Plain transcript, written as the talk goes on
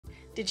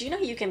Did you know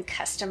you can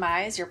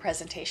customize your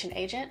presentation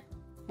agent?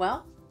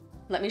 Well,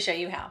 let me show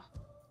you how.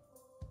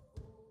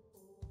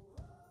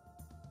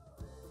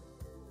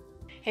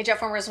 Hey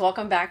Jotformers,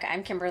 welcome back.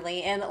 I'm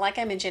Kimberly, and like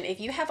I mentioned,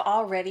 if you have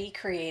already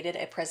created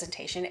a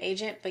presentation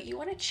agent but you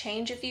want to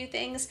change a few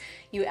things,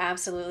 you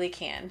absolutely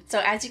can.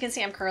 So as you can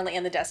see, I'm currently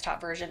in the desktop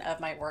version of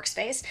my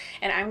Workspace,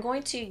 and I'm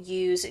going to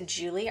use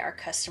Julie, our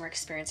Customer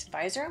Experience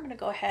Advisor. I'm going to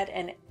go ahead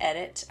and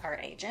edit our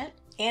agent.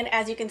 And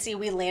as you can see,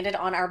 we landed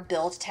on our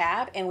Build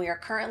tab, and we are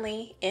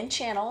currently in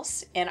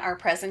Channels in our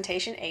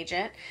presentation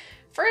agent.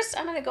 First,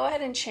 I'm going to go ahead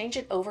and change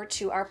it over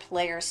to our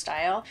player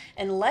style,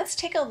 and let's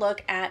take a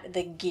look at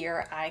the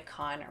gear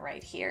icon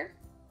right here.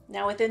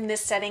 Now within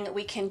this setting,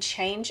 we can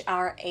change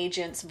our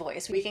agent's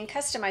voice. We can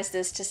customize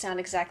this to sound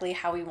exactly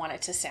how we want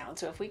it to sound.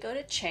 So if we go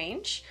to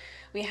change,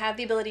 we have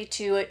the ability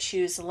to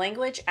choose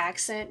language,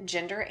 accent,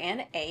 gender,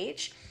 and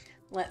age.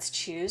 Let's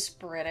choose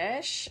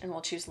British, and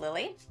we'll choose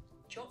Lily.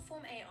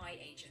 Jotform AI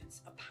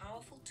agents are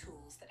powerful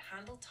tools that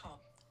handle tasks.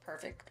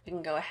 Perfect. We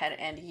can go ahead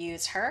and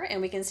use her,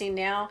 and we can see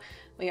now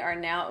we are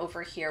now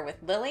over here with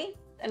Lily.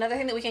 Another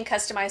thing that we can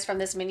customize from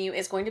this menu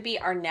is going to be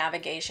our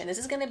navigation. This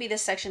is going to be the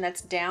section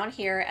that's down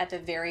here at the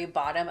very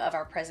bottom of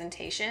our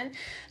presentation.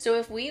 So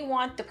if we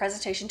want the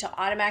presentation to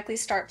automatically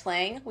start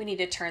playing, we need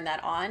to turn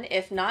that on.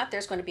 If not,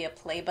 there's going to be a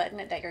play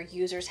button that your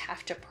users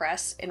have to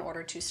press in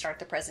order to start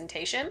the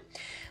presentation.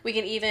 We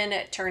can even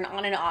turn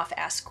on and off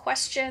ask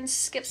questions,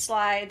 skip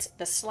slides,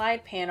 the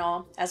slide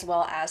panel, as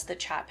well as the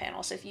chat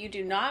panel. So if you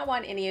do not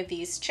want any of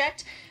these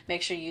checked,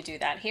 make sure you do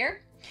that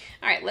here.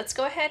 All right, let's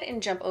go ahead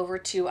and jump over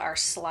to our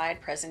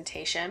slide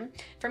presentation.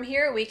 From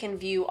here, we can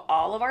view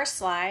all of our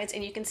slides,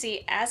 and you can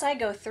see as I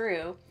go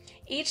through,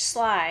 each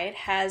slide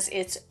has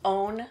its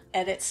own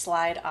edit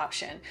slide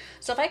option.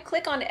 So if I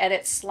click on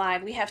edit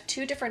slide, we have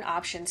two different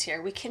options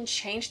here. We can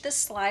change the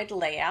slide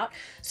layout.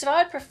 So if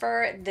I would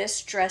prefer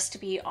this dress to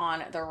be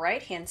on the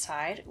right-hand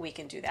side, we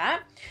can do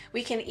that.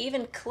 We can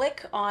even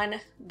click on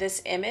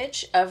this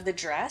image of the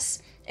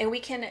dress, and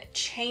we can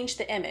change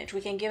the image.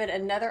 We can give it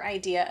another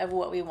idea of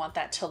what we want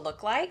that to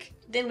look like.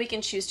 Then we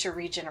can choose to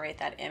regenerate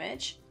that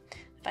image.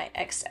 If I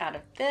X out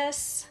of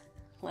this,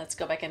 let's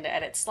go back into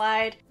edit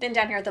slide. Then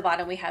down here at the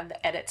bottom, we have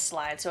the edit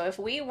slide. So if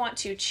we want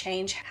to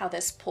change how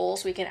this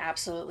pulls, we can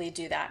absolutely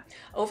do that.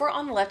 Over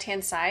on the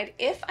left-hand side,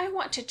 if I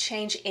want to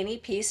change any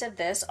piece of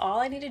this, all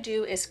I need to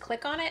do is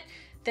click on it.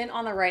 Then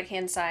on the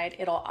right-hand side,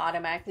 it'll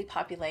automatically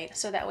populate,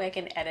 so that way I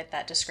can edit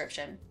that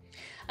description.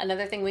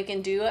 Another thing we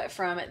can do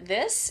from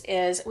this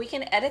is we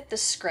can edit the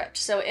script.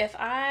 So if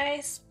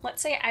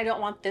let's say I don't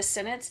want this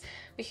sentence,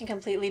 we can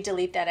completely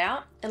delete that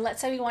out. And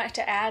let's say we want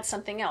to add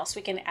something else,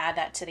 we can add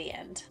that to the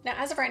end. Now,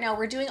 as of right now,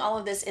 we're doing all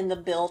of this in the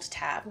Build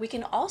tab. We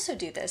can also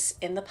do this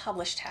in the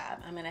Publish tab.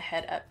 I'm going to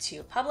head up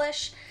to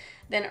Publish.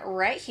 Then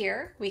right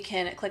here, we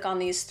can click on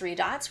these three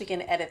dots. We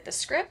can edit the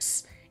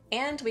scripts,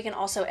 and we can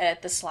also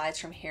edit the slides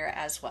from here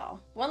as well.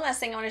 One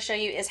last thing I want to show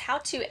you is how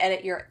to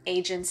edit your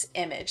agent's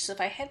image. So if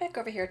I head back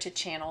over here to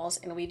Channels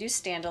and we do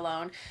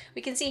Standalone,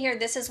 we can see here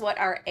this is what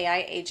our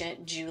AI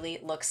agent Julie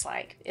looks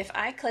like. If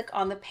I click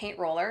on the paint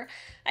roller,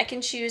 I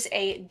can choose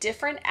a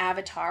different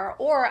avatar,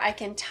 or I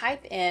can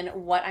type in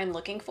what I'm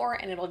looking for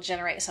and it'll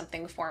generate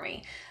something for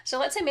me. So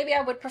let's say maybe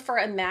I would prefer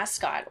a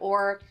mascot,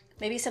 or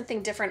maybe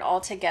something different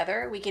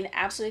altogether. We can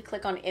absolutely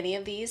click on any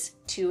of these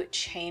to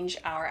change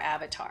our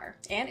avatar.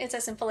 And it's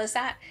as simple as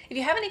that. If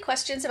you have any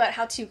questions about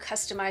how to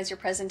customize your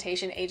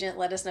presentation agent,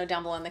 let us know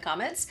down below in the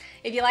comments.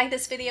 If you like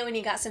this video and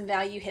you got some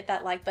value, hit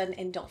that like button,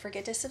 and don't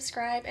forget to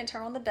subscribe and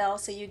turn on the bell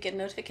so you get a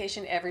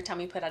notification every time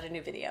we put out a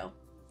new video.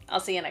 I'll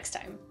see you next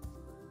time.